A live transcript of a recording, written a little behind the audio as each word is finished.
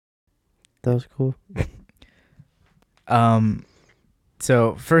That was cool.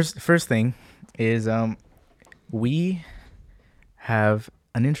 So first thing is we have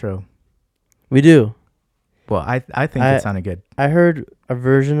an intro. We do. Well, I think it sounded good. I heard a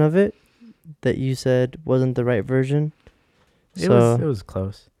version of it that you said wasn't the right version. It was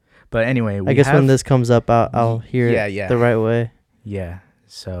close. But anyway, I guess when this comes up, I'll hear it the right way. Yeah.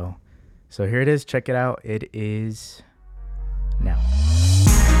 So here it is. Check it out. It is now.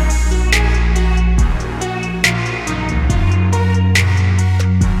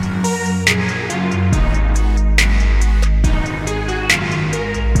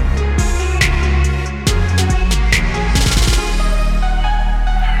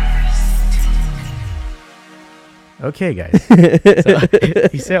 Okay, guys. So,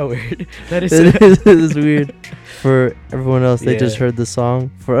 you sound weird. That is weird. For everyone else, they just heard the song.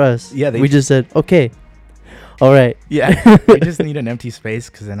 For us, we just said, okay. All right. Yeah. We just need an empty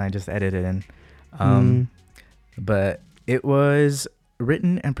space because then I just edit it in. But it was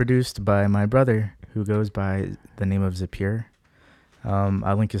written and produced by my brother, who goes by the name of Zapir.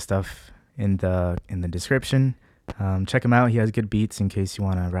 I'll link his stuff in the description. Check him out. He has good beats in case you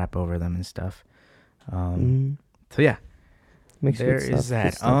want to rap over them and stuff. So yeah, there is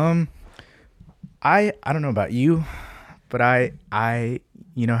that. I don't know about you, but I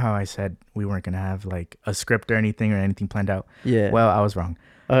you know how I said we weren't gonna have like a script or anything planned out. Yeah. Well, I was wrong.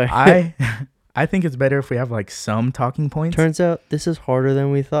 I think it's better if we have like some talking points. Turns out this is harder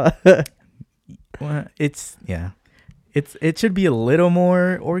than we thought. Well, it should be a little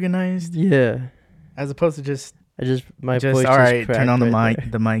more organized. Yeah. As opposed to just my voice all right. just Turn on the right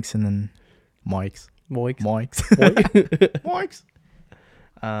mic, the mics, and then mics.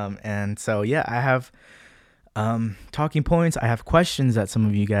 And so yeah, I have talking points. I have questions that some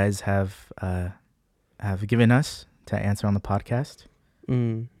of you guys have given us to answer on the podcast.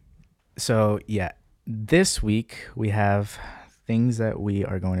 So yeah, this week we have things that we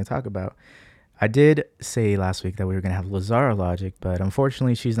are going to talk about. I did say last week that we were going to have Lazara Logic, but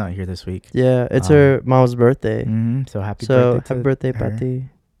unfortunately she's not here this week. Yeah, it's her mom's birthday. So happy birthday, Patty.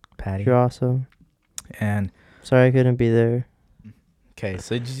 You're awesome. And sorry I couldn't be there. Okay,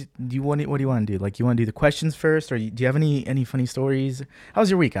 so what do you want to do? Like, you want to do the questions first, or do you have any funny stories? How's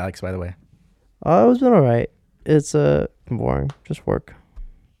your week, Alex, by the way? It's been all right. It's boring. Just work.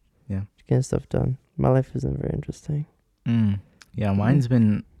 Yeah. Just getting stuff done. My life isn't very interesting. Yeah, mine's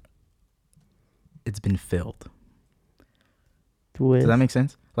been... It's been filled. Does that make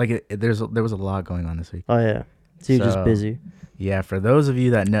sense? Like, there was a lot going on this week. Oh, yeah. So you're just busy. Yeah, for those of you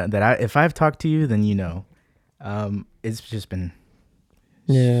that know that if I've talked to you, then you know. It's just been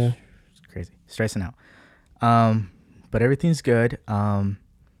it's crazy, stressing out. But everything's good.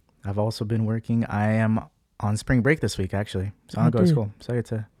 I've also been working. I am on spring break this week, actually, so I'll go to school. So I get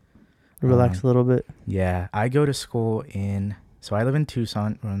to relax a little bit. Yeah, I go to school so I live in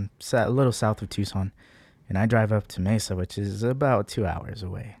Tucson, a little south of Tucson, and I drive up to Mesa, which is about 2 hours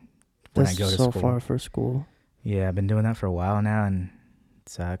away. That's so far for school. Yeah, I've been doing that for a while now, and it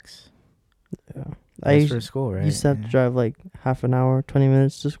sucks. Yeah. That's for school, right? You used to have to drive like half an hour, 20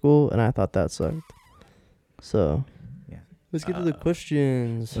 minutes to school, and I thought that sucked. So, yeah. Let's get to the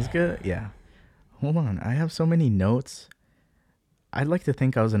questions. Let's get, yeah. Hold on. I have so many notes. I'd like to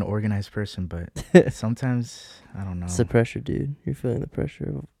think I was an organized person, but sometimes, I don't know. It's the pressure, dude. You're feeling the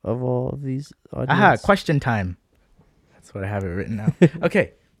pressure of all of these audience. Aha, question time. That's what I have it written now.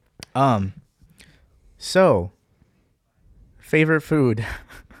 Okay. So, favorite food.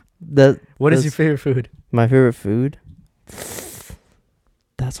 What is your favorite food? My favorite food?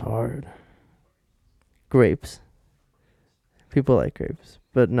 That's hard. Grapes. People like grapes,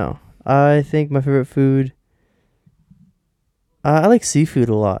 but no. I think my favorite food... I like seafood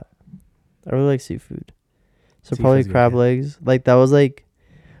a lot. I really like seafood. So probably crab legs. Like, that was like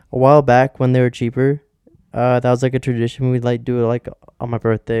a while back when they were cheaper. That was like a tradition. We'd like do it like on my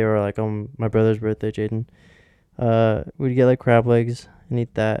birthday or like on my brother's birthday, Jaden. We'd get like crab legs and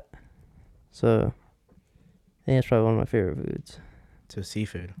eat that. So I think that's probably one of my favorite foods. So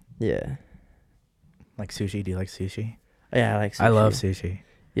seafood. Yeah. Like sushi. Do you like sushi? Yeah, I like sushi. I love sushi.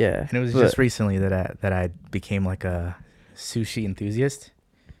 Yeah. And it was just recently that I became like a sushi enthusiast.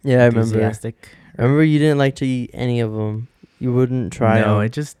 Yeah, I remember you didn't like to eat any of them. You wouldn't try them.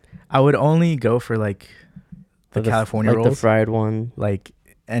 No, I would only go for like the California rolls. Like the fried one. Like,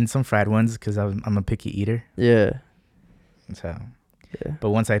 and some fried ones because I'm a picky eater. Yeah. So, yeah. But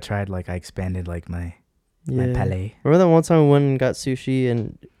once I tried, like, I expanded like my palate. Remember that one time we went and got sushi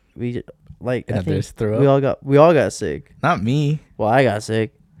and we like and I think threw up? we all got sick. Not me. Well, I got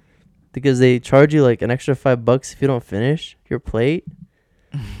sick because they charge you like an extra $5 if you don't finish your plate.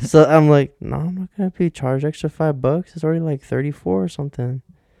 So I'm like, no, I'm not gonna be charged extra $5. It's already like 34 or something.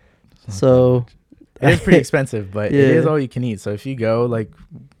 So it is pretty expensive, but Yeah. it is all you can eat. So if you go like,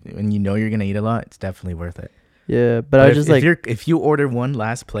 and you know you're gonna eat a lot, it's definitely worth it. yeah, but I if, just if like you're if you order one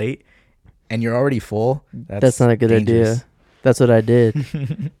last plate and you're already full, that's not a good dangerous. idea. That's what I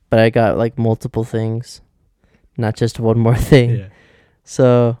did, but I got like multiple things, not just one more thing. Yeah.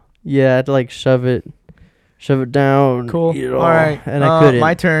 So yeah, I had to like shove it down. Cool. Eat it All right. and I couldn't.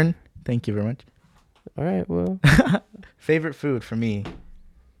 My turn. Thank you very much. All right, well, Favorite food for me.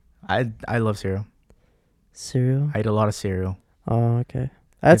 I love cereal. cereal. I eat a lot of cereal. Oh, okay.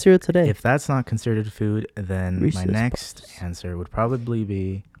 I had cereal today. If that's not considered food, then Reese's my next Puffs. answer would probably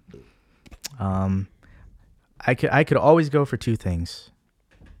be, I could always go for two things.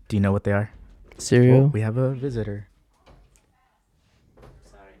 Do you know what they are? Cereal. Oh, we have a visitor.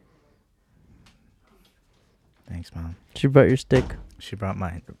 Thanks, Mom. She brought your stick, She brought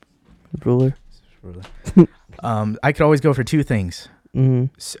my ruler. ruler. I could always go for two things: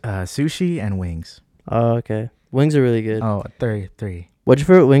 sushi and wings. Oh, okay. Wings are really good. Oh, three. What's your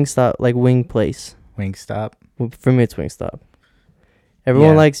favorite wing stop? Like wing place? Wingstop. Well, for me, it's Wingstop.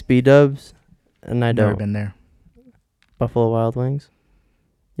 Everyone Yeah. likes B-dubs, and I Never don't. been there. Buffalo Wild Wings.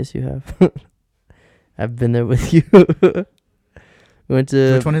 Yes, you have. I've been there with you. We went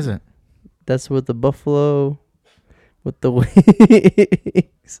to. Which one is it? That's with the buffalo, with the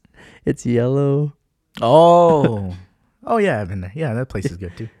wings. It's yellow. Oh. Oh yeah, I've been there. Yeah, that place is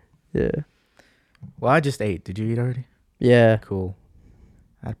good too. Yeah. Well, I just ate. Did you eat already? Yeah. Cool.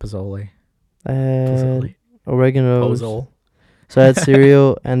 I had pozole. I had Pozole. oregano. Pozole. So I had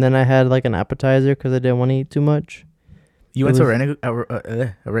cereal, and then I had like an appetizer because I didn't want to eat too much. You It went to was-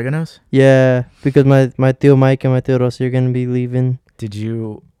 Oregano's? Yeah, because my Tío Mike and my Tío Rosy are gonna be leaving. Did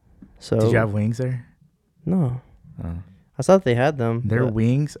you So did you have wings there? no, Oh. I thought they had them. Their but-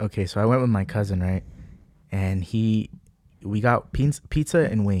 wings. Okay, so I went with my cousin, right? And we got pizza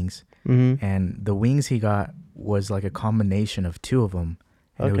and wings. Mhm. And the wings he got was like a combination of two of them.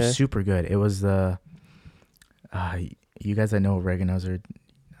 And it Okay. was super good. It was the you guys that know oregano's are,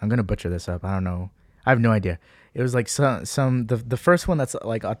 I'm gonna butcher this up. I don't know. I have no idea. It was like the first one that's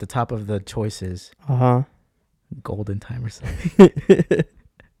like at the top of the choices. Golden time or something.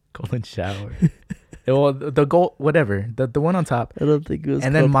 Golden shower. Well, the gold, whatever. The one on top. I don't think it was.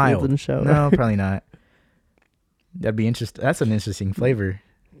 And then called mild. Golden Shower. No, probably not. That'd be interesting. That's an interesting flavor.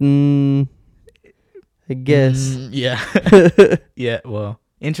 I guess. Yeah. Yeah. Well,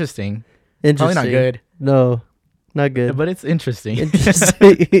 interesting. Interesting. Probably not good. No, not good. But it's interesting.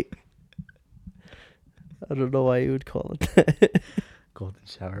 Interesting. I don't know why you would call it that. Golden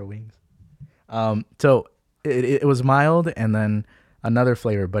shower wings. So it was mild and then another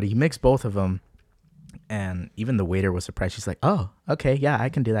flavor, but he mixed both of them, and even the waiter was surprised. She's like, "Oh, okay, yeah, I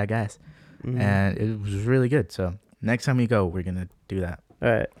can do that, guys," and it was really good. So next time we go, we're gonna do that. All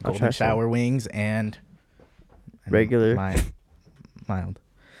right. I'll Golden try shower wings and Regular. mild.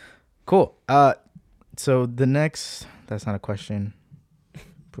 Cool. So the next, that's not a question.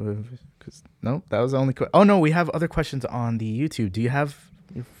 Nope, that was the only. Oh no, we have other questions on the YouTube. Do you have?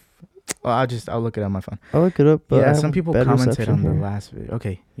 I'll look it on my phone. I'll look it up. But I Yeah, have some people bad commented reception on the here. last video.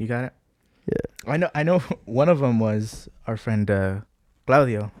 Okay, you got it. Yeah. I know. One of them was our friend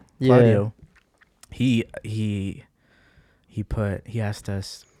Claudio. Yeah. Claudio. He asked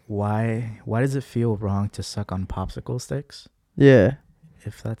us why does it feel wrong to suck on popsicle sticks? Yeah.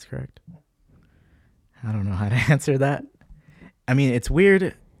 If that's correct. I don't know how to answer that. I mean, it's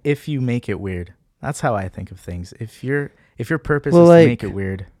weird if you make it weird. That's how I think of things. If your purpose is to make it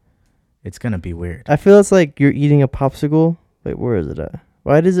weird, it's gonna be weird. I feel it's like you're eating a popsicle. Wait, where is it at?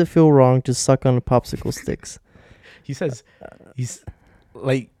 Why does it feel wrong to suck on popsicle sticks? He says, he's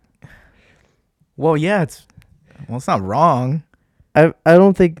like, well, yeah, it's not wrong. I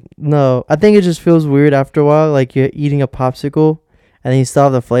don't think, no. I think it just feels weird after a while. Like you're eating a popsicle and then you still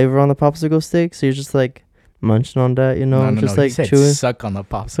have the flavor on the popsicle stick. So you're just like munching on that, No, just he like said chewing. suck on the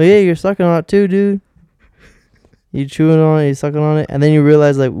popsicle. So yeah, you're sucking on it too, dude. You chewing on it, you sucking on it. And then you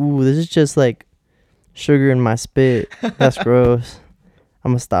realize like, ooh, this is just like sugar in my spit. That's gross.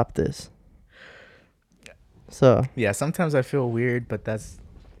 I'm going to stop this. So. Yeah, sometimes I feel weird, but that's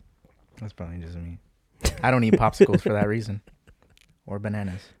probably just me. I don't eat popsicles for that reason. Or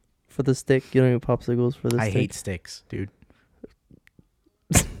bananas. For the stick, you don't eat popsicles for the stick. I hate sticks, dude.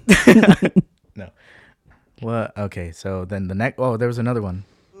 No. Well, okay, so then the next... Oh, there was another one.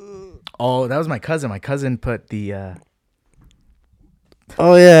 Oh, that was my cousin. My cousin put the...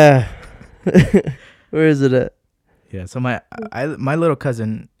 Oh, yeah. Where is it at? Yeah, so my little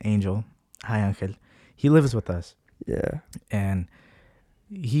cousin, Angel, hi, Angel, he lives with us. Yeah. And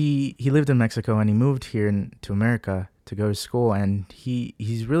he lived in Mexico and he moved here to America to go to school, and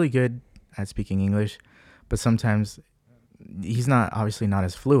he's really good at speaking English, but sometimes he's obviously not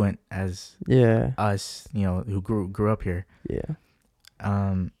as fluent as us, who grew up here. Yeah.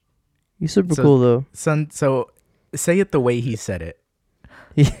 He's super cool though. So say it the way he said it.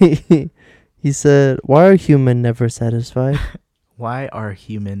 He said, "Why are human never satisfied?" Why are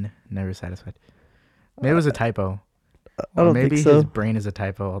human never satisfied? Maybe it was a typo. I don't maybe think so. His brain is a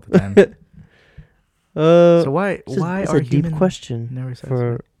typo all the time. So why it's are a deep human question never satisfied?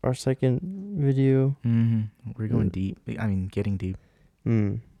 for our second video? Mm-hmm. We're going deep. I mean, getting deep.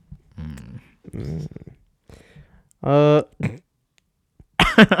 Why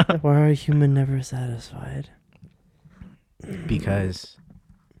are human never satisfied? Because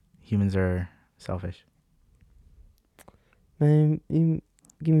humans are selfish. Man, you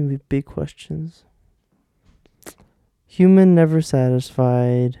give me big questions. Human never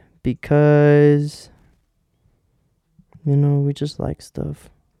satisfied because, we just like stuff.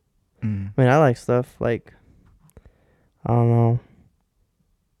 I mean, I like stuff. Like, I don't know.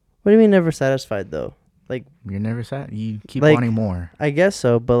 What do you mean never satisfied, though? Like, you're never you keep wanting more. I guess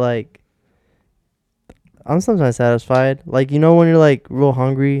so, but like, I'm sometimes satisfied. Like, when you're like real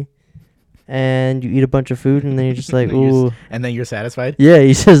hungry and you eat a bunch of food and then you're just like, ooh. And then you're satisfied? Yeah,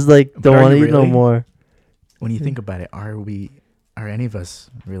 you just like don't want to eat no more. When you think about it, are any of us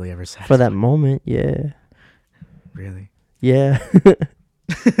really ever satisfied? For that moment, yeah. Really? Yeah.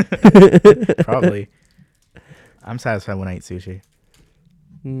 Probably. I'm satisfied when I eat sushi.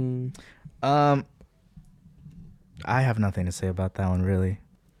 I have nothing to say about that one, really.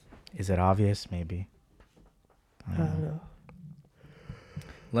 Is it obvious? Maybe. I don't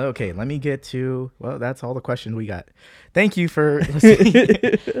know. Okay, let me get to... Well, that's all the questions we got. Thank you for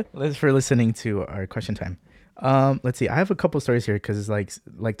listening to our question time. Let's see. I have a couple stories here because it's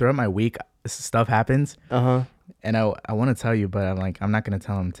like throughout my week, stuff happens. And I want to tell you, but I'm not going to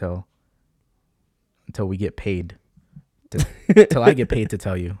tell them until we get paid. Till I get paid to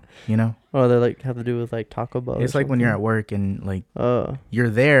tell you, Oh, they like have to do with like Taco Bell. It's like when you're at work and like you're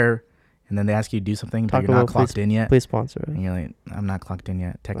there, and then they ask you to do something, but you're not clocked in yet. Please sponsor us. And you're like, I'm not clocked in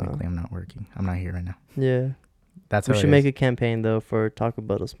yet. Technically, I'm not working. I'm not here right now. Yeah, that's we should make a campaign though for Taco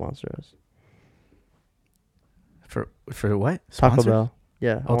Bell to sponsor us. For what? Taco Bell.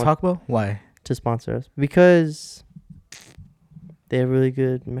 Yeah. Oh, Taco Bell. Why? To sponsor us because they have really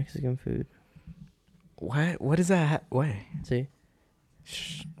good Mexican food. What is that? Why? See?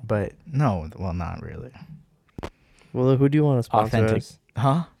 But no, well, not really. Well, who do you want to sponsor us?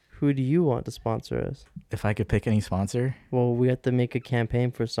 Huh? Who do you want to sponsor us? If I could pick any sponsor? Well, we have to make a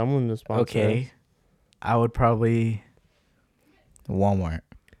campaign for someone to sponsor us. Okay. I would probably... Walmart.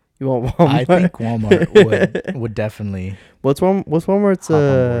 You want Walmart? I think Walmart would definitely... What's Walmart's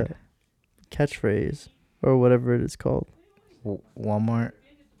catchphrase? Or whatever it is called. Walmart...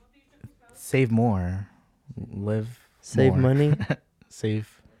 Save more. Live Save more. Money.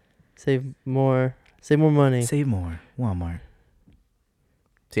 Save more. Save more money. Save more. Walmart.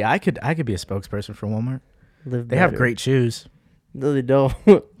 See, I could be a spokesperson for Walmart. They have great shoes. No, they don't.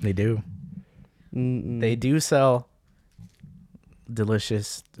 They do. They do sell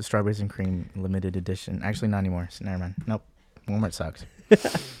delicious strawberries and cream limited edition. Actually, not anymore. So never mind. Nope. Walmart sucks.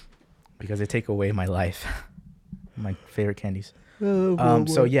 Because they take away my life. My favorite candies.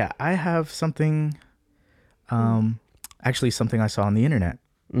 So yeah, I have something, actually something I saw on the internet.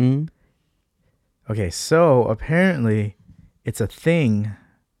 Okay, so apparently it's a thing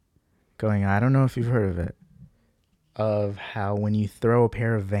going on. I don't know if you've heard of it, of how when you throw a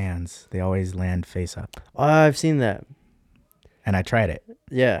pair of Vans, they always land face up. Oh, I've seen that. And I tried it.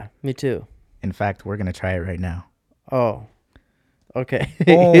 Yeah, me too. In fact, we're going to try it right now. Oh, okay.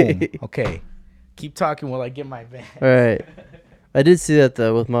 Boom. Okay. Keep talking while I get my Vans. All right. I did see that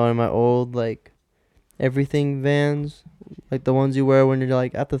though with one of my old like everything Vans, like the ones you wear when you're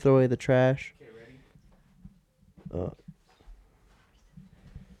like have to throw away the trash. Okay, ready?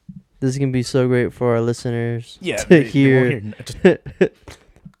 This is gonna be so great for our listeners to hear. Yeah.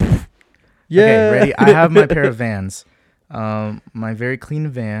 Okay, ready? I have my pair of Vans, my very clean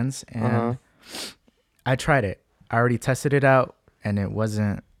Vans, and I tried it. I already tested it out, and it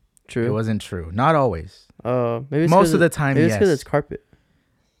wasn't true. It wasn't true. Not always. Maybe it's most of the time. Maybe yes. It's because it's carpet.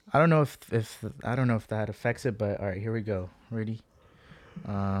 I don't know if that affects it, but all right, here we go. Ready?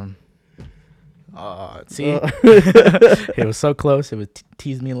 See, it was so close. It would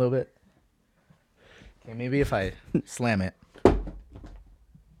tease me a little bit. Okay, maybe if I slam it.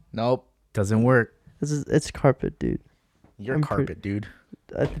 Nope, doesn't work. It's carpet, dude. You're carpet, dude.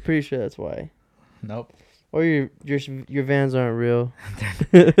 I'm pretty sure that's why. Nope. Or your vans aren't real.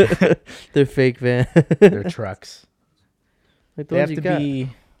 They're fake vans. They're trucks. Like They have to be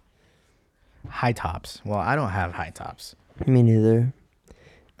high tops. Well, I don't have high tops. Me neither.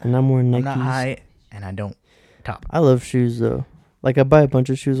 And I'm wearing Nikes. I'm not high, and I don't top. I love shoes though. Like I buy a bunch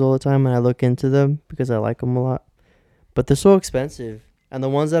of shoes all the time, and I look into them because I like them a lot. But they're so expensive, and the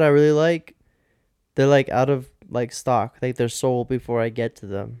ones that I really like, they're like out of like stock. Like they're sold before I get to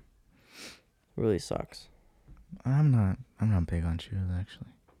them. It really sucks. I'm not big on shoes actually.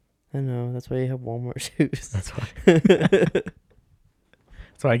 I know. That's why you have Walmart shoes. That's why.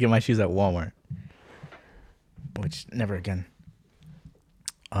 That's why I get my shoes at Walmart. Which never again.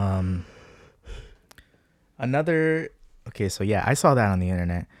 Another. Okay, so yeah, I saw that on the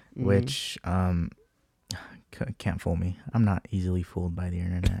internet, which can't fool me. I'm not easily fooled by the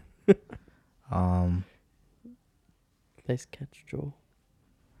internet. Nice catch, Joel.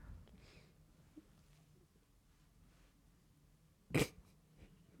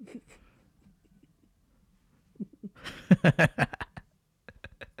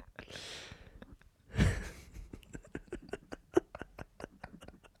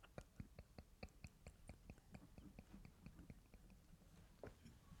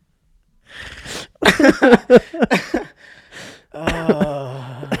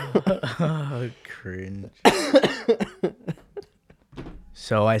 Cringe.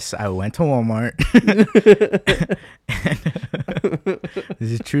 So I went to Walmart.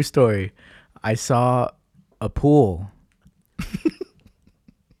 This is a true story. I saw a pool.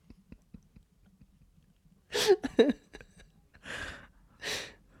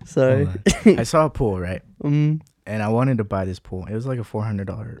 Sorry. I saw a pool, right? And I wanted to buy this pool. It was like a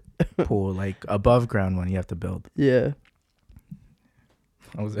 $400 pool, like above ground one you have to build. Yeah.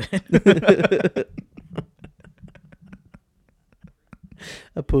 That was it.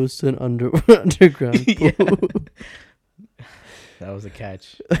 Opposed to an underground pool. Yeah. That was a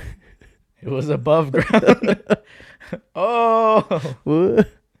catch. It was above ground. Oh. What?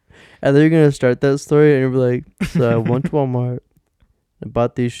 And then you're going to start that story and you're like, so I went to Walmart and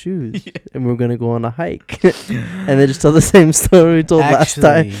bought these shoes and we're going to go on a hike. And then just tell the same story we told last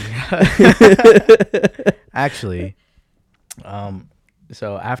time. Actually,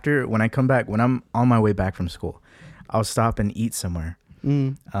 so when I'm on my way back from school, I'll stop and eat somewhere.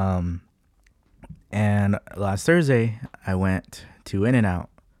 And last Thursday I went to In-N-Out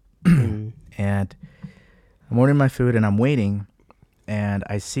and I'm ordering my food and I'm waiting and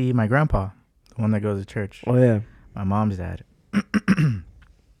I see my grandpa, the one that goes to church. Oh yeah. My mom's dad.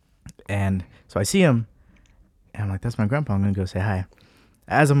 And so I see him and I'm like, that's my grandpa. I'm going to go say hi.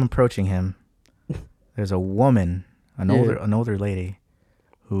 As I'm approaching him, there's a woman, an older lady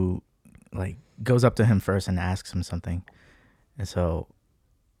who like goes up to him first and asks him something. And so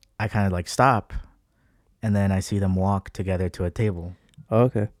I kind of like stop and then I see them walk together to a table. Oh,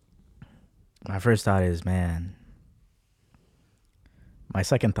 okay. My first thought is, man. My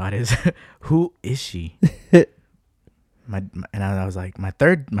second thought is, who is she? And I was like, my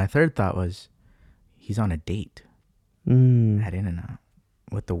third thought was, he's on a date at In-N-Out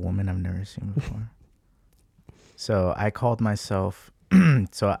with the woman I've never seen before. So I called myself.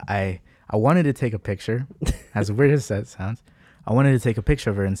 So I wanted to take a picture. As weird as that sounds, I wanted to take a picture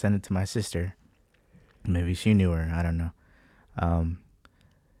of her and send it to my sister. Maybe she knew her. I don't know.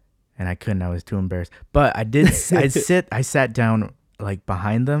 And I couldn't. I was too embarrassed. But I did. I sat down like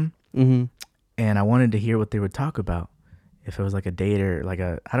behind them, and I wanted to hear what they would talk about. If it was like a date or like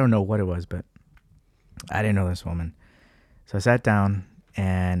I don't know what it was, but I didn't know this woman. So I sat down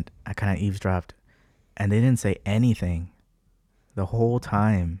and I kind of eavesdropped, and they didn't say anything the whole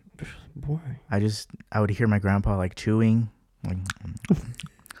time. Boring. I would hear my grandpa like chewing, like,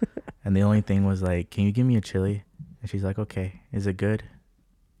 and the only thing was like, "Can you give me a chili?" And she's like, "Okay, is it good?"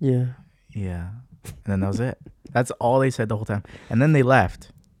 Yeah. Yeah. And then that was it. That's all they said the whole time. And then they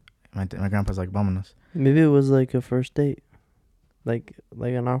left. My grandpa's like, "Vámonos." Maybe it was like a first date, like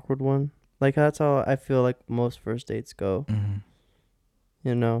an awkward one. Like that's how I feel like most first dates go.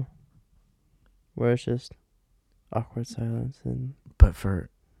 You know, where it's just awkward silence and. But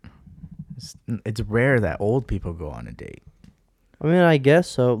it's rare that old people go on a date. I mean, I guess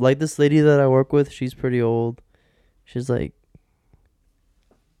so. Like this lady that I work with, she's pretty old. She's like,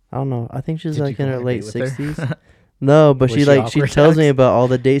 I don't know. I think she's like in her late 60s. No, but she tells me about all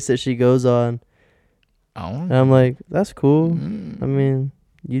the dates that she goes on. Oh. And I'm like, that's cool. I mean,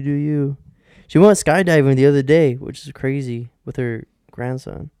 you do you. She went skydiving the other day, which is crazy, with her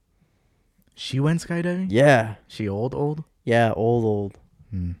grandson. She went skydiving? Yeah. She old? Yeah, old.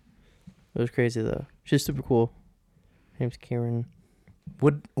 It was crazy though. She's super cool. Her name's Karen.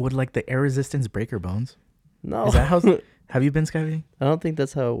 Would like the air resistance break her bones? No. Is that how? Have you been skydiving? I don't think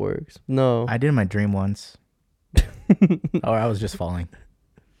that's how it works. No. I did in my dream once. Or I was just falling.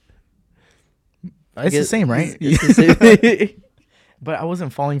 It's the same, right? It's the same. But I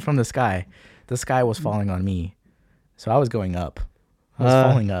wasn't falling from the sky. The sky was falling on me. So I was going up. I was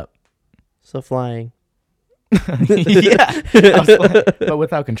falling up. So flying. Yeah. I was flying, but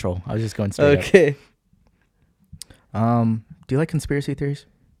without control. I was just going straight Okay. up. Do you like conspiracy theories?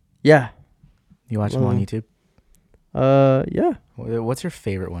 Yeah. You watch them on YouTube? Yeah. What's your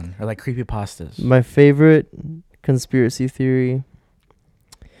favorite one? Or like creepypastas? My favorite conspiracy theory.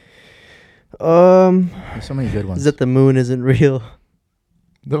 There's so many good ones. Is that the moon isn't real?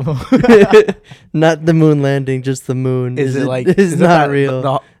 The Not the moon landing, just the moon. Is it like? It's not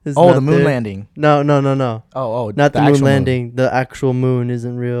real. It's the not moon there. landing. No. Oh, Not the moon actual landing. The actual moon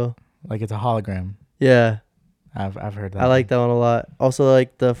isn't real. Like it's a hologram. Yeah. I've heard that. I like that one a lot. Also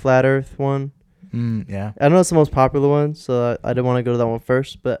like the flat earth one. Yeah. I know it's the most popular one, so I didn't want to go to that one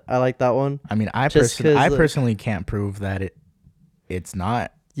first, but I like that one. I mean, I Just 'cause, like- personally can't prove that it's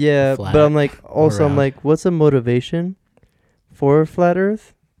not. Yeah, Flat but I'm like, also, I'm round. like, what's a motivation for flat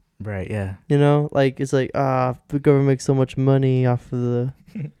earth? Right. Yeah. You know, like, it's like, the government makes so much money off of the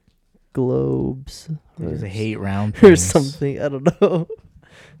globes. There's a hate round Or things. something. I don't know.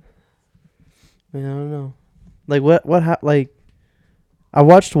 I mean, I don't know. Like, like, I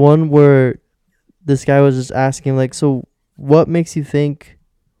watched one where this guy was just asking, like, so what makes you think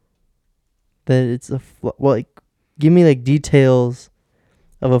that it's well, like, give me, like, details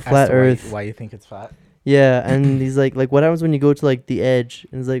of a As flat to earth. Why you think it's flat? Yeah, and he's like, what happens when you go to, like, the edge?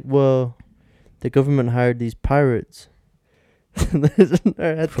 And he's like, well, the government hired these pirates.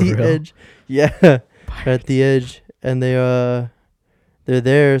 They're at For the real? edge. Yeah, they're at the edge. And they're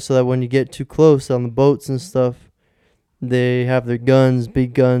there so that when you get too close on the boats and stuff, they have their guns,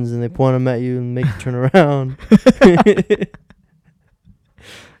 big guns, and they point them at you and make you turn around.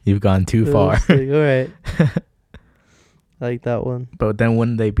 You've gone too So far. it's like, all right. I like that one. But then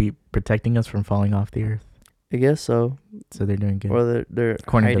wouldn't they be protecting us from falling off the earth? I guess so. So they're doing good. Or they're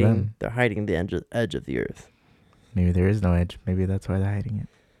According to hiding. them. They're hiding the edge of the earth Maybe there is no edge. Maybe that's why they're hiding it.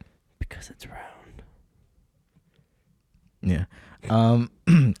 because it's round. Yeah.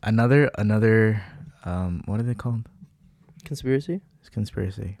 Another what are they called? Conspiracy? It's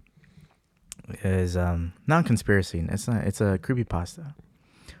conspiracy. Is not conspiracy. It's not. It's a creepypasta.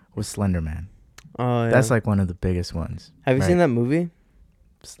 With Slender Man. Oh yeah. That's like one of the biggest ones. Have you right? seen that movie?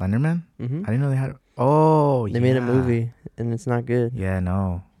 Slender Man? Mm-hmm. I didn't know they had. Oh, They made a movie and it's not good. Yeah,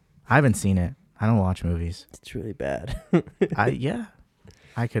 no, I haven't seen it. I don't watch movies. It's really bad.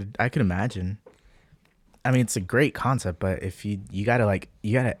 I could imagine. I mean, it's a great concept, but if you gotta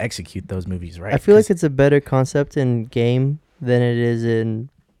execute those movies right. I feel like it's a better concept in game than it is in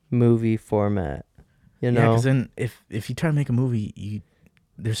movie format. You know? because then if you try to make a movie,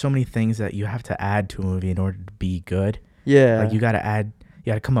 there's so many things that you have to add to a movie in order to be good. Yeah. Like you gotta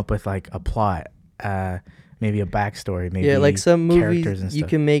come up with like a plot, maybe a backstory, maybe like some characters movies and you stuff.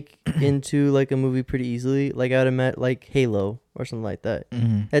 can make into like a movie pretty easily. Like I would imagine like Halo or something like that.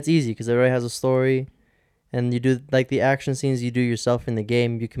 Mm-hmm. That's easy because it already has a story, and you do like the action scenes you do yourself in the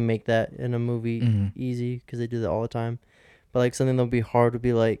game. You can make that in a movie Mm-hmm. easy because they do that all the time. But like something that'll be hard would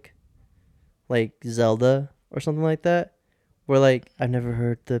be like Zelda or something like that, where like I've never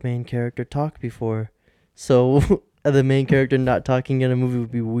heard the main character talk before, so the main character not talking in a movie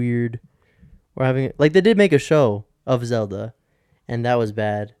would be weird. Or having like they did make a show of Zelda, and that was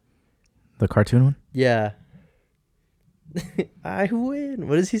bad. The cartoon one. Yeah. I win.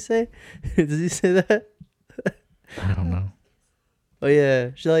 What does he say? Does he say that? I don't know. Oh yeah,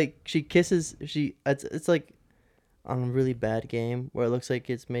 she kisses. It's like on a really bad game where it looks like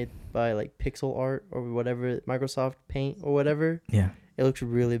it's made by like pixel art or whatever, Microsoft Paint or whatever. Yeah. It looks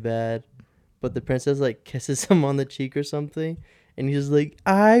really bad, but the princess like kisses him on the cheek or something, and he's like,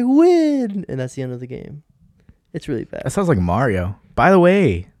 "I win," and that's the end of the game. It's really bad. That sounds like Mario. By the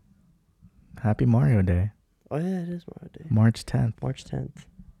way, happy Mario Day. Oh yeah, it is Mario Day. March 10th. March 10th.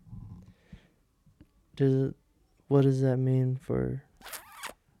 What does that mean for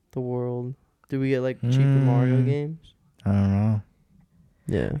the world? Do we get like cheaper Mario games? I don't know.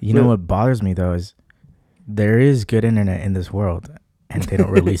 Yeah. You know what bothers me though is there is good internet in this world and they don't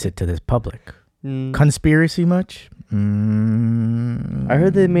release it to this public. Conspiracy much? I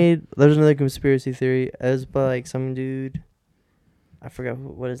heard there's another conspiracy theory as by like some dude. I forgot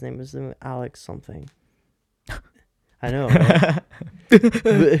what his name is. Alex something. I know. Right?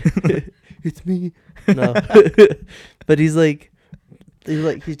 It's me. No. But he talks like he has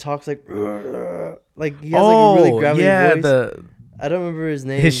like a really gravelly voice. I don't remember his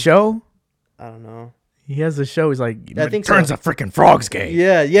name. His show? I don't know. He has a show. He's like, I think turns so. a freaking frogs gay.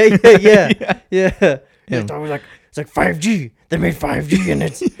 Yeah. Yeah. It's always like, it's like 5G. They made 5G, and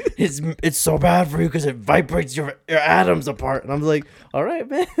it's so bad for you because it vibrates your atoms apart. And I'm like, all right,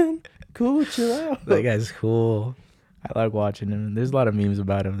 man, cool, chill out. That guy's cool. I like watching him. There's a lot of memes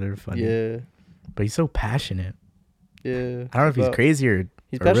about him. They're funny. Yeah. But he's so passionate. Yeah. I don't know if he's crazy or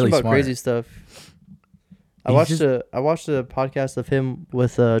he's or passionate really about smart. crazy stuff. I watched a podcast of him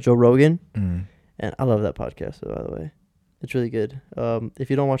with Joe Rogan, and I love that podcast. By the way, it's really good. If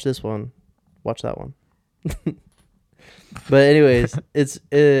you don't watch this one, watch that one. But anyways,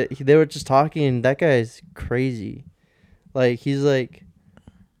 they were just talking. That guy's crazy. Like he was like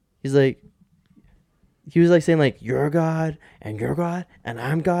saying like, you're God and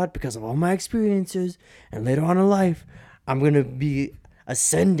I'm God because of all my experiences, and later on in life I'm gonna be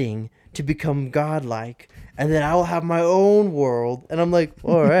ascending to become godlike, and then I will have my own world. And I'm like,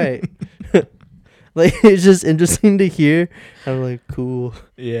 all right. Like, it's just interesting to hear. I'm like, cool.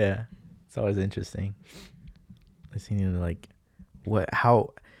 Yeah, it's always interesting listening to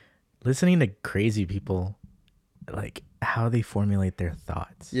listening to crazy people, like how they formulate their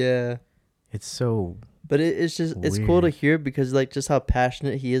thoughts. Yeah. It's so. But it's cool to hear because like just how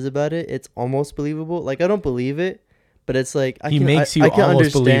passionate he is about it. It's almost believable. Like I don't believe it, but it's like I can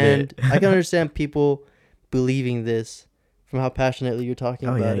understand. I can understand people believing this from how passionately you're talking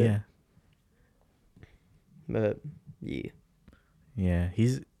about it. Yeah. But yeah. Yeah,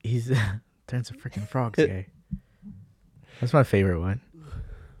 he's turns a freaking frogs gay. That's my favorite one.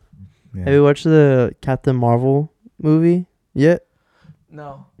 Yeah. Have you watched the Captain Marvel movie yet?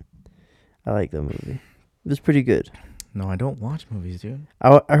 No. I like that movie. It was pretty good. No, I don't watch movies, dude.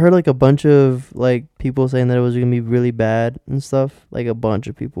 I heard like a bunch of like people saying that it was gonna be really bad and stuff. Like a bunch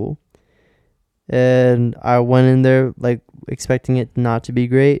of people. And I went in there like expecting it not to be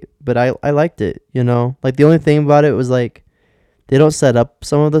great, but I liked it, you know? Like the only thing about it was like they don't set up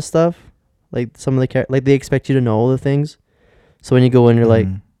some of the stuff. Like some of the like they expect you to know all the things. So when you go in you're like,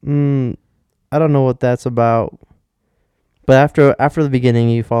 I don't know what that's about. But after the beginning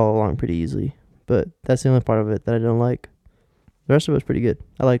you follow along pretty easily. But that's the only part of it that I don't like. The rest of it was pretty good.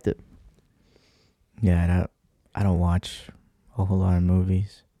 I liked it. Yeah, I don't watch a whole lot of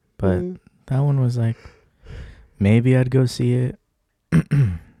movies, but that one was like, maybe I'd go see it,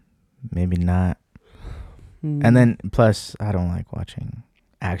 maybe not. And then plus, I don't like watching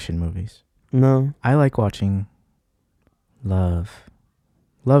action movies. No, I like watching love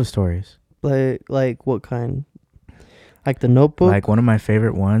stories. Like what kind? Like The Notebook? Like one of my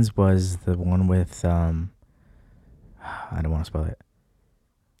favorite ones was the one with I don't want to spoil it.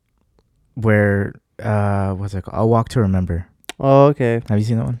 Where what's it called? A Walk to Remember. Oh, okay. Have you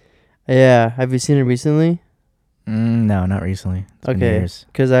seen that one? Yeah. Have you seen it recently? No, not recently. It's been years.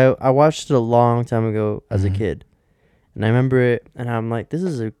 Because I watched it a long time ago as a kid, and I remember it, and I'm like, this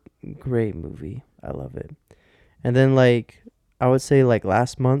is a great movie. I love it. And then like I would say like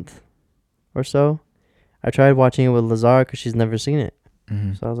last month or so, I tried watching it with Lazar because she's never seen it.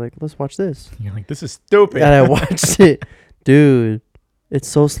 So I was like, let's watch this. You're like, this is stupid. And I watched it. Dude, it's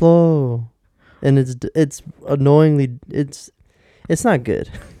so slow. And it's annoyingly, it's not good.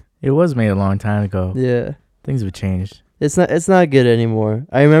 It was made a long time ago. Yeah. Things have changed. It's not good anymore.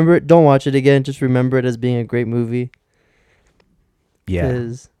 I remember it. Don't watch it again. Just remember it as being a great movie. Yeah.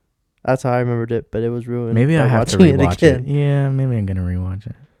 Because that's how I remembered it, but it was ruined. Maybe I have to rewatch it. Yeah, maybe I'm going to rewatch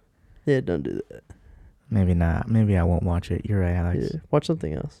it. Yeah, don't do that. Maybe not. Maybe I won't watch it. You're right, Alex. Yeah. Watch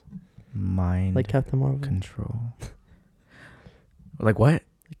something else. Mind like Captain Marvel. Control. Like what?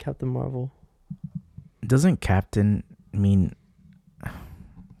 Like Captain Marvel. Doesn't captain mean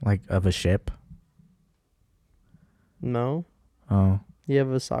like of a ship? No. Oh. You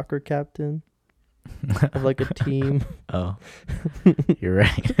have a soccer captain of like a team. Oh. You're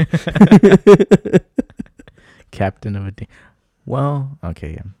right. Captain of a team. Well,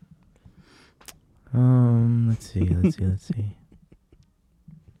 okay, yeah. Let's see. You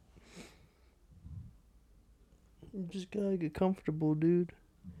just gotta get comfortable, dude.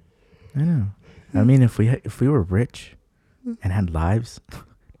 I know. I mean, if we were rich and had lives,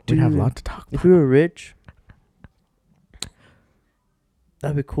 we'd have a lot to talk about. If we were rich,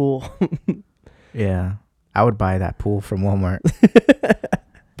 that'd be cool. Yeah. I would buy that pool from Walmart.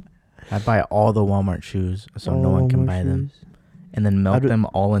 I'd buy all the Walmart shoes so no one can buy them. And then melt them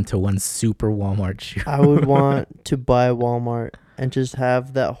all into one super Walmart shoe. I would want to buy Walmart and just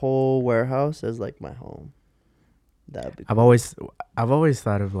have that whole warehouse as like my home. That'd be cool. I've always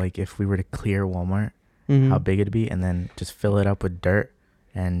thought of like if we were to clear Walmart, how big it'd be, and then just fill it up with dirt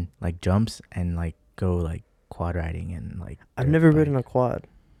and like jumps and like go like quad riding and like. I've never ridden a quad.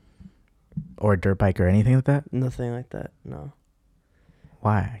 or a dirt bike or anything like that? Nothing like that. No.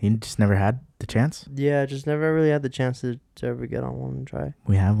 Why? You just never had the chance? Yeah, just never really had the chance to ever get on one and try.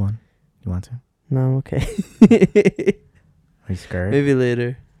 We have one. You want to? No, I'm okay. Are you scared? Maybe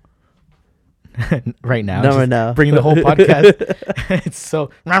later. Right now? No, right now. Bring the whole podcast. It's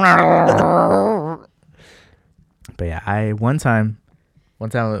so. But yeah, one time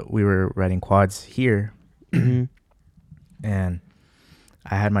we were riding quads here, Mhm. and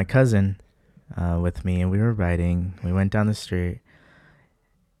I had my cousin with me, and we were riding. We went down the street.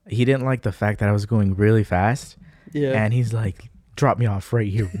 He didn't like the fact that I was going really fast, Yeah. and he's like, "Drop me off right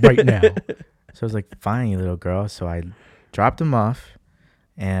here, right now." So I was like, "Fine, you little girl." So I dropped him off,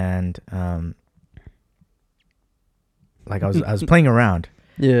 and like I was playing around.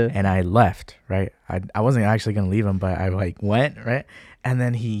 Yeah. And I left, right? I wasn't actually going to leave him, but I like went, right? And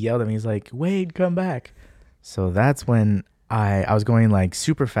then he yelled at me. He's like, "Wade, come back." So that's when I was going like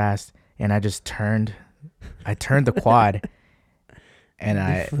super fast, and I just turned the quad, and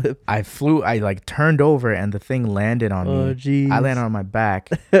I flew, I like turned over, and the thing landed on me. Oh, jeez. I landed on my back,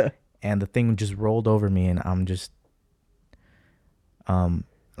 and the thing just rolled over me, and I'm just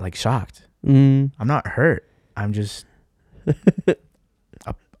like shocked. Mm. I'm not hurt. I'm just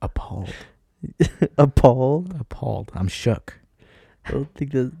appalled. Appalled. I'm shook. I don't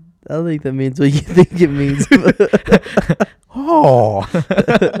think that means what you think it means. Oh.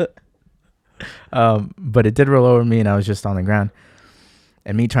 But it did roll over me, and I was just on the ground.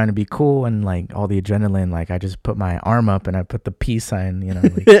 And me trying to be cool and like all the adrenaline, like I just put my arm up and I put the peace sign,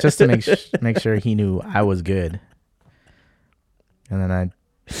 like, just to make sure he knew I was good. And then I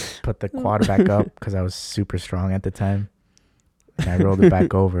put the quad back up because I was super strong at the time. And I rolled it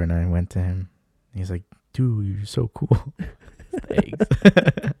back over, and I went to him. He's like, "Dude, you're so cool." Thanks.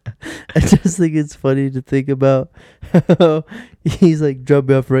 I just think it's funny to think about how he's like, "Drop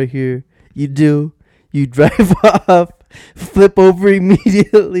me off right here." You do. You drive off, flip over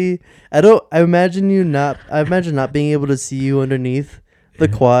immediately. I imagine not being able to see you underneath the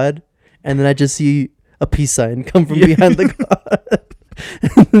quad, and then I just see a peace sign come from behind the quad.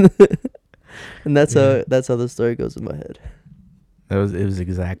 And that's how the story goes in my head. It was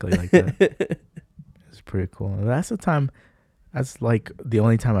exactly like that. It was pretty cool. That's the time. That's like the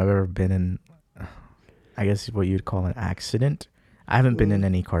only time I've ever been in, I guess what you'd call an accident. I haven't been in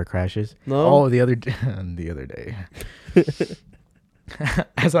any car crashes. No. Oh, the other day.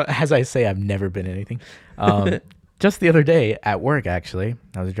 As I say, I've never been in anything. Just the other day at work, actually,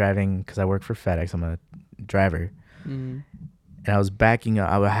 I was driving because I work for FedEx. I'm a driver, and I was backing up.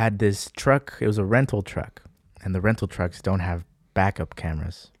 I had this truck. It was a rental truck, and the rental trucks don't have backup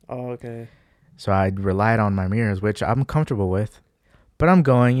cameras. Oh, okay. So I relied on my mirrors, which I'm comfortable with, but I'm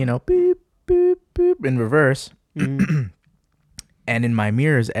going, beep, beep, beep in reverse. And in my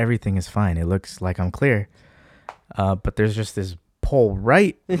mirrors, everything is fine. It looks like I'm clear. But there's just this pole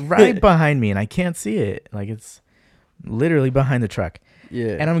right behind me, and I can't see it. Like, it's literally behind the truck.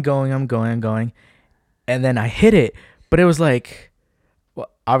 Yeah. And I'm going. And then I hit it, but it was like, well,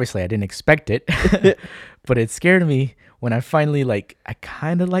 obviously I didn't expect it, but it scared me when I finally, like, I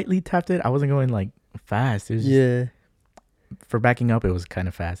kind of lightly tapped it. I wasn't going, like, fast. It was just, for backing up, it was kind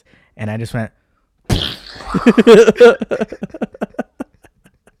of fast. And I just went.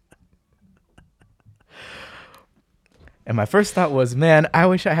 And my first thought was, man, I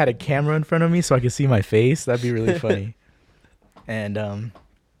wish I had a camera in front of me so I could see my face. That'd be really funny. And that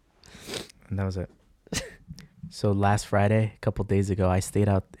was it. So last Friday, a couple days ago, I stayed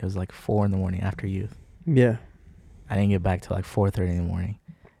out. It was like 4 a.m. after youth. Yeah. I didn't get back till like 4:30 in the morning,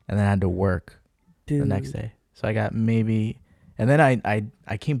 and then I had to work the next day. So I got maybe, and then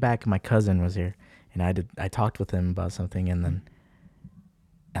I came back. And my cousin was here, and I talked with him about something, and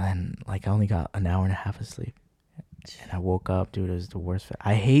then like I only got an hour and a half of sleep, and I woke up, dude. It was the worst.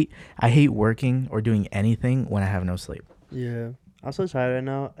 I hate working or doing anything when I have no sleep. Yeah, I'm so tired right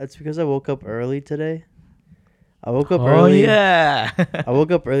now. It's because I woke up early today. I woke up early. Oh yeah. I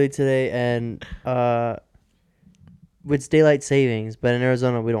woke up early today, and it's daylight savings, but in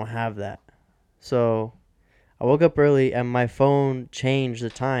Arizona we don't have that. So I woke up early, and my phone changed the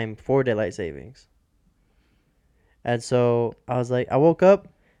time for daylight savings. And so I was like, I woke up,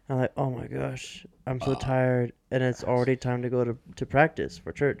 and I'm like, oh my gosh, I'm so tired, and it's already time to go to practice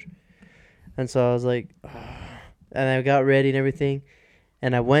for church. And so I was like, and I got ready and everything,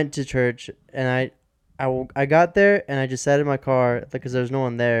 and I went to church, and I got there, and I just sat in my car because there was no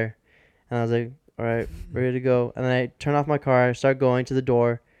one there, and I was like, all right, ready to go. And then I turn off my car, start going to the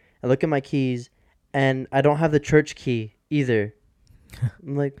door, I look at my keys, and I don't have the church key either.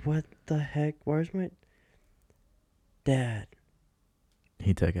 I'm like, what the heck? Where's my dad?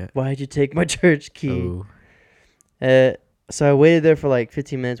 He took it. Why'd you take my church key? Oh. So I waited there for like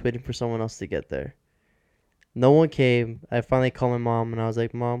 15 minutes waiting for someone else to get there. No one came. I finally called my mom and I was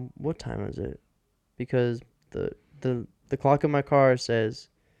like, Mom, what time is it? Because the clock in my car says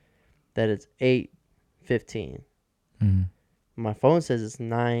that it's 8:15. Mm-hmm. My phone says it's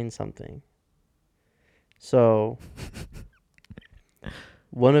 9 something. So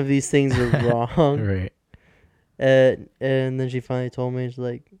one of these things is wrong. Right. And then she finally told me, she's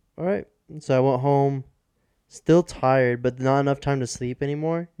like, all right. So I went home, still tired, but not enough time to sleep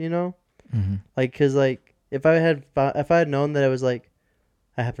anymore, you know? Mm-hmm. Like, because, like, if I had known that I was, like,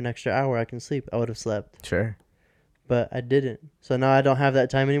 I have an extra hour I can sleep, I would have slept. Sure. But I didn't. So now I don't have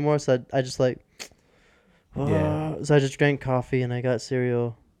that time anymore. So I just, like, Yeah. So I just drank coffee and I got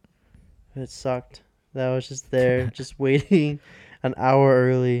cereal. It sucked. That I was just there, just waiting an hour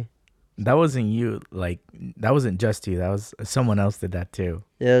early. That wasn't you. Like, that wasn't just you. That was someone else did that too.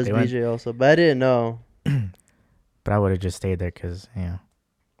 Yeah, it was BJ also. But I didn't know. But I would have just stayed there because, you know.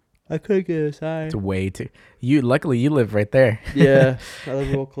 I couldn't get inside. It's way too. Luckily, you live right there. Yeah. I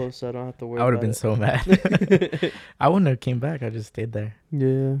live real close, so I don't have to worry I would about have been so mad. I wouldn't have came back. I just stayed there.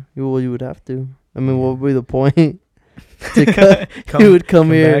 Yeah. Well, you would have to. I mean, what would be the point? You would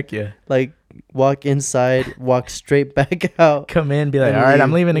come here, back, yeah. like, walk inside, walk straight back out. Come in, be like, and all right, leave.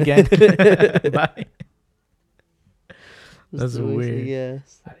 I'm leaving again. Bye. That's Just weird.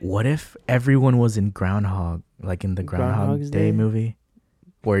 Yes. What if everyone was in Groundhog, like in the Groundhog's Groundhog Day Day? movie,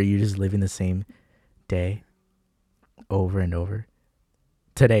 where you're just living the same day over and over?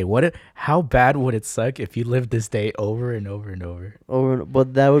 Today, how bad would it suck if you lived this day over and over and over?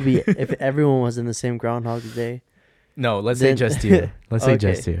 But that would be if everyone was in the same Groundhog's Day. No, let's say just you. Let's say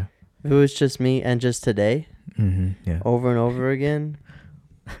Okay. just you. If it was just me and just today, Yeah. over and over again.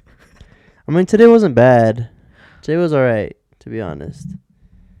 I mean, today wasn't bad. Today was all right, to be honest.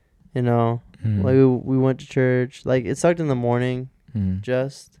 You know, like we went to church. Like, it sucked in the morning,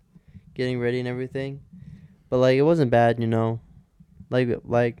 just getting ready and everything. But, like, it wasn't bad, you know.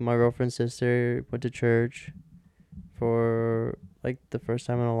 Like my girlfriend's sister went to church for, like, the first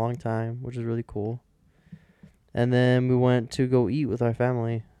time in a long time, which is really cool. And then we went to go eat with our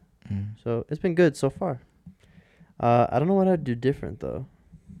family. So it's been good so far. I don't know what I'd do different, though.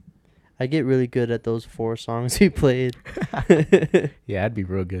 I get really good at those 4 songs we played. Yeah, I'd be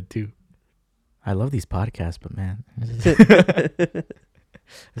real good too. I love these podcasts, but man,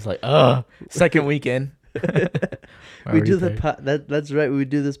 it's like, second weekend. We do that's right. We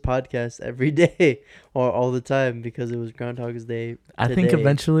do this podcast every day or all the time because it was Groundhog's Day. I think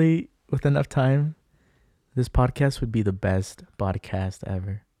eventually, with enough time, this podcast would be the best podcast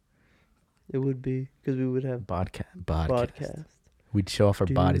ever. It would be because we would have podcast. We'd show off our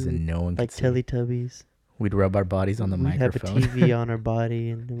bodies and no one could like see. Teletubbies. We'd rub our bodies on the microphone. We'd have a TV on our body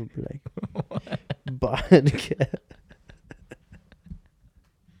and it would be like podcast.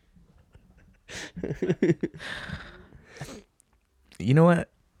 You know what?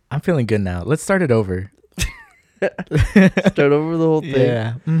 I'm feeling good now. Let's start it over. Start over the whole thing.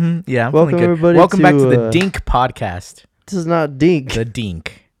 Yeah. Mm-hmm. Yeah, I'm Welcome feeling good. everybody Welcome back to the to, Dink podcast. This is not Dink. The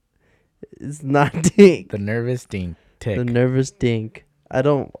Dink. It's not Dink. The nervous Dink. Tick. The nervous Dink. I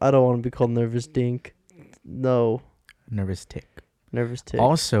don't want to be called nervous Dink. No. Nervous tick. Nervous tick.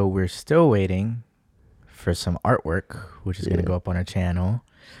 Also, we're still waiting for some artwork, which is going to go up on our channel.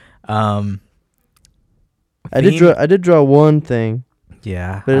 I did draw one thing.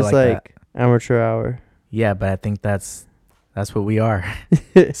 Yeah. But it's like amateur hour. Yeah, but I think that's what we are.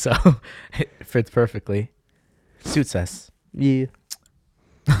 So it fits perfectly. Suits us. Yeah.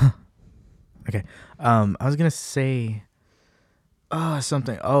 Okay. I was gonna say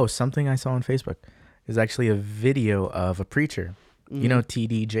something I saw on Facebook is actually a video of a preacher. You know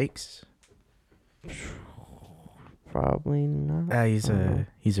TD Jakes? Probably not.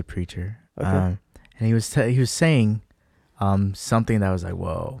 He's a preacher. Okay. And he was saying something that was like,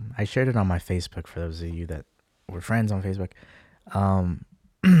 whoa. I shared it on my Facebook for those of you that were friends on Facebook.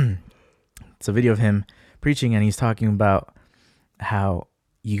 It's a video of him preaching, and he's talking about how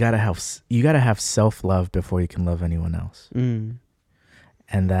you gotta have self-love before you can love anyone else. And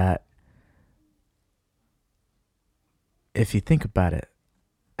that if you think about it,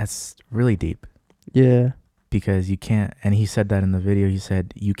 that's really deep. Yeah. Because you can't, and he said that in the video, he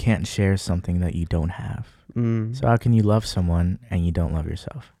said, you can't share something that you don't have. So how can you love someone and you don't love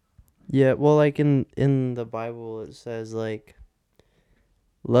yourself? Yeah, well, like in the Bible, it says, like,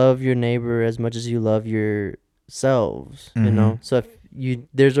 love your neighbor as much as you love yourselves, you know? So if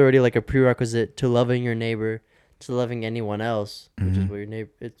there's already, like, a prerequisite to loving your neighbor, to loving anyone else, which is what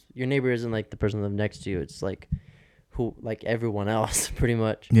your neighbor isn't, like, the person that lives next to you. It's, like, who like everyone else pretty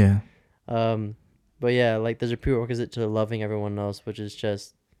much. Yeah. But yeah, like there's a prerequisite to loving everyone else, which is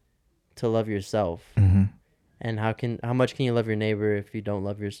just to love yourself. Mm-hmm. And how much can you love your neighbor if you don't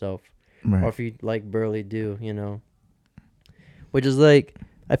love yourself? Right. Or if you like barely do, you know? Which is like,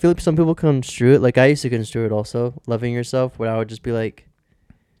 I feel like some people construe it, like I used to construe it also, loving yourself, where I would just be like,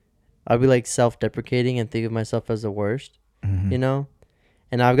 I'd be like self-deprecating and think of myself as the worst, Mm-hmm. you know?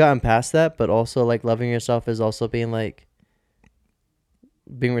 And I've gotten past that, but also like loving yourself is also being like,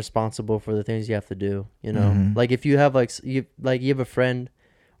 being responsible for the things you have to do, you know? Mm-hmm. Like if you have like, you have a friend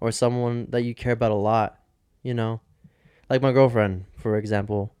or someone that you care about a lot, you know? Like my girlfriend, for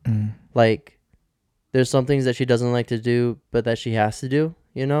example, like there's some things that she doesn't like to do, but that she has to do,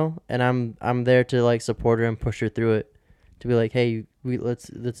 you know? And I'm there to like support her and push her through it, to be like, hey, let's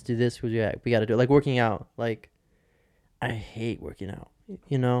do this. We got to do it. Like working out. Like I hate working out,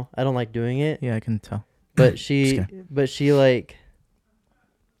 you know? I don't like doing it. Yeah, I can tell. But she like,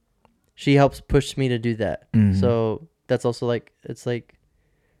 she helps push me to do that. Mm-hmm. So that's also like, it's like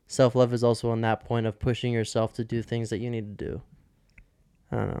self-love is also on that point of pushing yourself to do things that you need to do.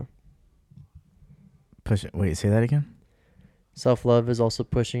 I don't know. Push it. Wait, say that again. Self-love is also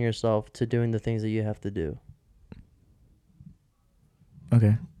pushing yourself to doing the things that you have to do.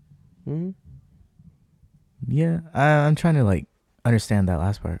 Okay. Mm-hmm. Yeah, I'm trying to like understand that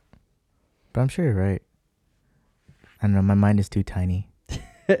last part, but I'm sure you're right. I don't know. My mind is too tiny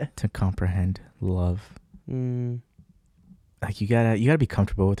to comprehend love. Like you gotta be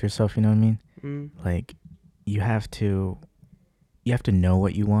comfortable with yourself. You know what I mean? Like you have to know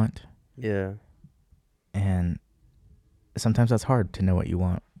what you want. Yeah. And sometimes that's hard to know what you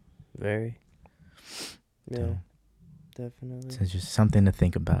want. Very. Yeah. So, definitely. So it's just something to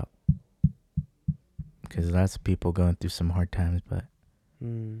think about. Because lots of people going through some hard times, but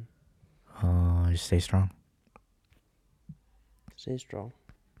just stay strong. Stay strong.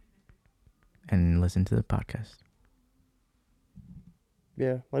 And listen to the podcast.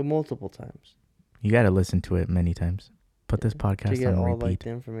 Yeah, like multiple times. You got to listen to it many times. Put this to podcast get on all repeat. like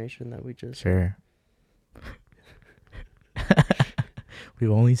the information that we just Sure.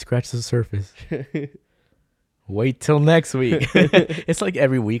 We've only scratched the surface. Wait till next week. It's like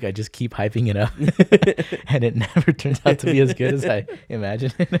every week I just keep hyping it up. And it never turns out to be as good as I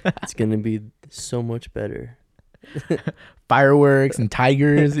imagined. It's going to be so much better. Fireworks and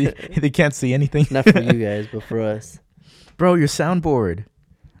tigers. They can't see anything. Not for you guys, but for us. Bro, your soundboard.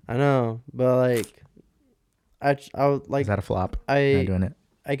 I know, but like, I would like. Is that a flop? I'm not doing it.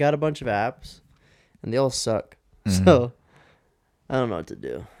 I got a bunch of apps, and they all suck. Mm-hmm. So I don't know what to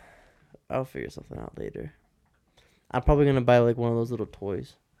do. I'll figure something out later. I'm probably gonna buy like one of those little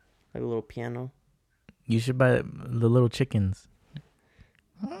toys, like a little piano. You should buy the little chickens.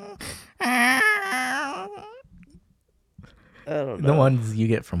 I don't know. The ones you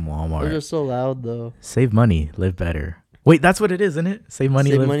get from Walmart. They're just so loud though. Save money, live better. Wait, that's what it is, isn't it? Save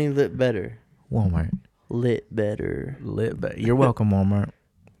money, Lit better. Walmart. Lit better. Lit better. You're welcome, Walmart.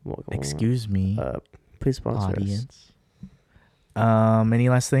 Welcome, Excuse me, please sponsor audience. Any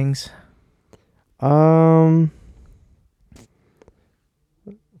last things? Comment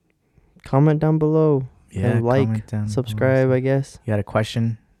down below. Yeah, and like, subscribe, I guess. You got a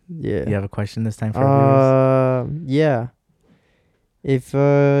question? Yeah. You have a question this time for our viewers? Yeah. If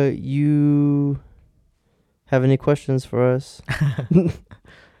you have any questions for us.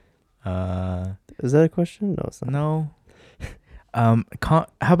 Is that a question? No, it's not. No. How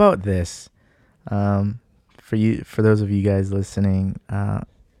about this? For those of you guys listening,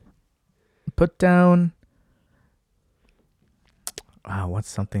 put down what's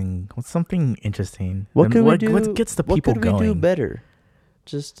something interesting? What gets the people going? What could we do better?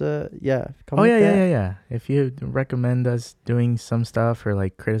 Just yeah. Yeah. If you recommend us doing some stuff or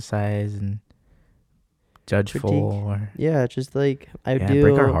like criticize and judge full or just like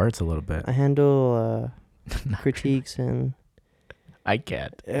break our hearts a little bit. I handle critiques and I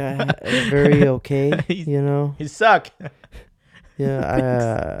can't. Very okay, you know. You suck.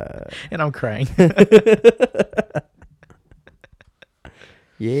 Yeah, and I'm crying.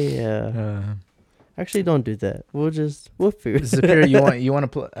 Yeah. Actually, don't do that. We'll figure it out. Zephyr, you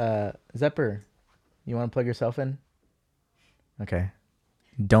want to Zephyr, you want to plug yourself in? Okay.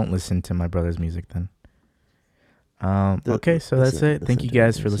 Don't listen to my brother's music then. Okay, so that's it. Thank you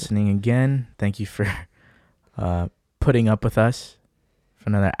guys for listening again. Thank you for putting up with us for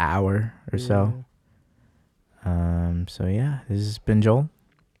another hour or so. So yeah, this has been Joel,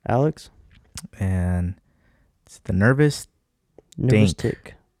 Alex, and it's the Nervous Dink.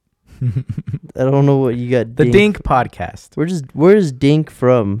 Tick. I don't know what you got. The Dink podcast. Where's Dink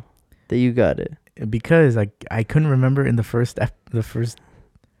from? That you got it. because I couldn't remember in the first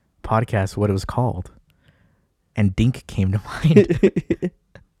podcast what it was called, and Dink came to mind.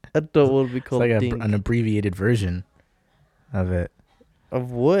 I don't want to be called it's like Dink. an abbreviated version of it.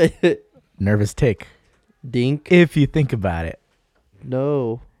 Of what? Nervous tick. Dink. If you think about it.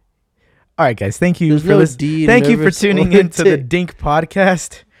 No. All right, guys. Thank you for listening. Thank you for tuning into the Dink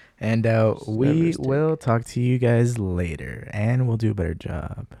podcast. And we will talk to you guys later. And we'll do a better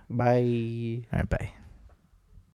job. Bye. All right, bye.